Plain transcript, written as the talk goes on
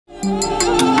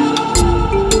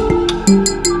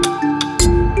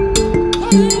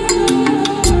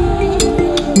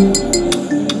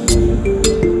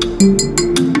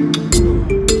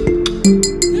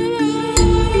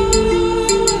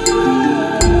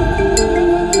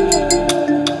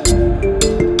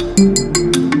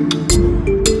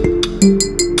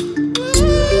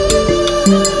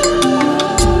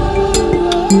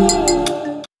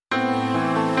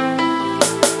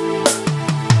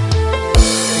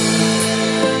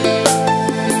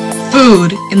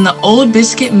Food in the Old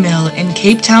Biscuit Mill in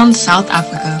Cape Town, South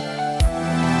Africa.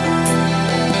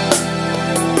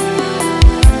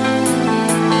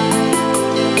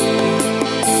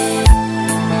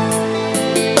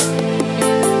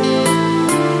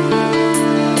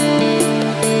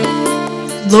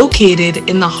 Located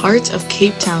in the heart of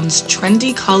Cape Town's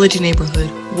trendy college neighborhood,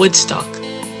 Woodstock,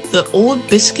 the Old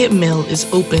Biscuit Mill is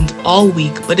opened all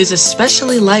week but is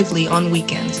especially lively on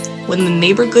weekends when the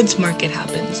neighbor goods market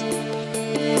happens.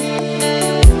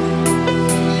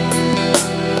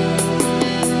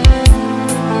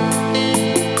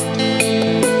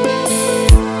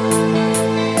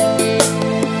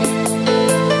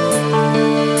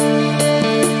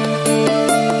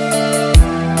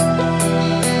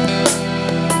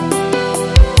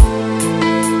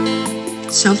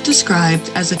 Self-described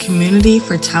as a community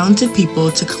for talented people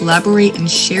to collaborate and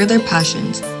share their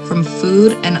passions, from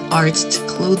food and arts to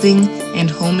clothing and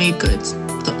homemade goods,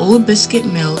 the Old Biscuit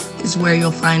Mill is where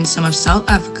you'll find some of South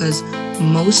Africa's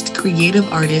most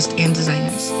creative artists and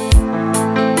designers.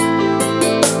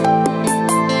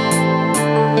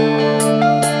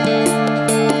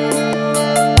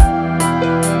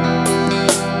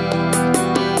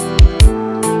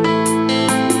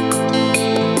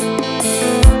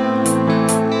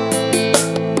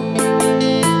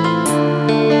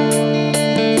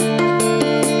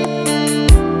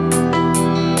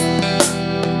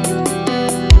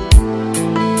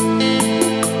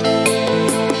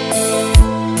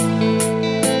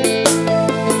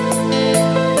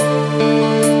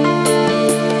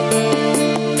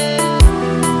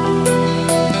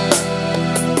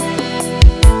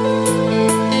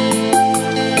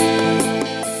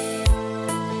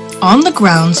 On the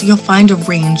grounds, you'll find a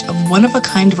range of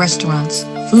one-of-a-kind restaurants,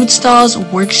 food stalls,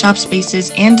 workshop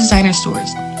spaces, and designer stores.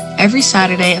 Every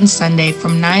Saturday and Sunday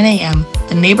from 9 a.m.,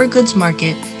 the Neighbor Goods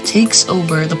Market takes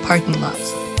over the parking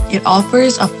lots. It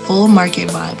offers a full market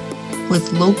vibe,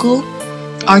 with local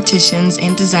artisans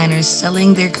and designers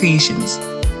selling their creations.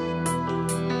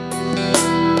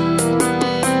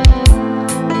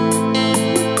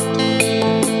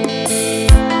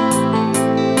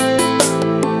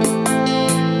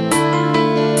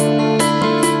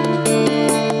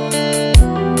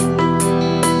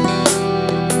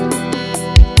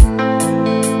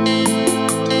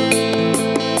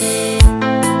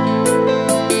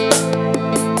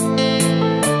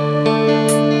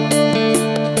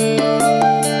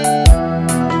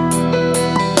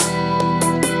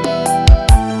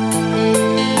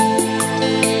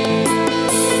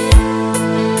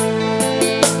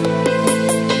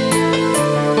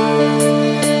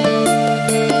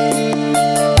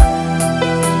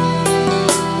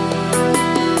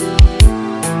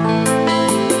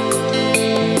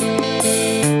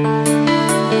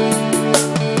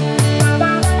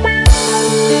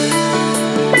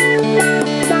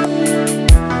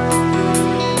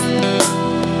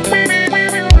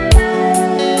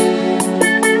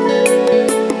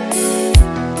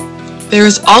 There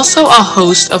is also a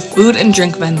host of food and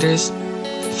drink vendors.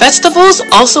 Festivals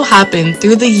also happen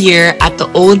through the year at the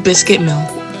Old Biscuit Mill.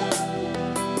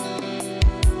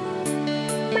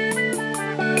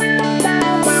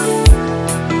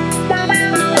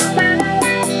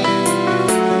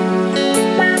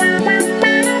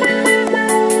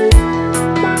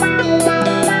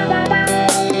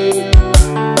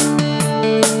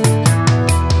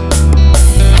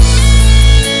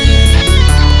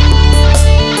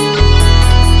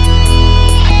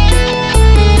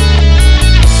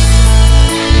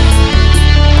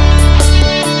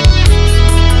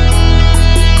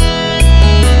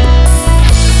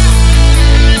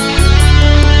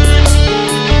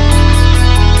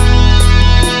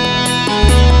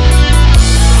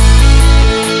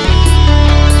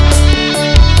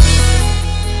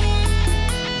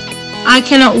 I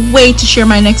cannot wait to share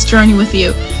my next journey with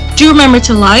you. Do remember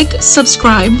to like,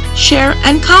 subscribe, share,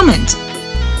 and comment.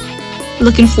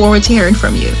 Looking forward to hearing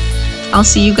from you. I'll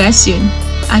see you guys soon.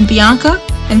 I'm Bianca,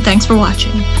 and thanks for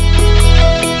watching.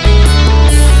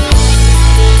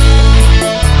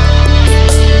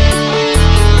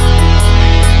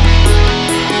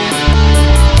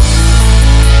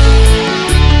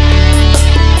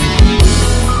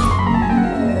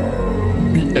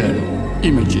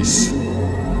 images.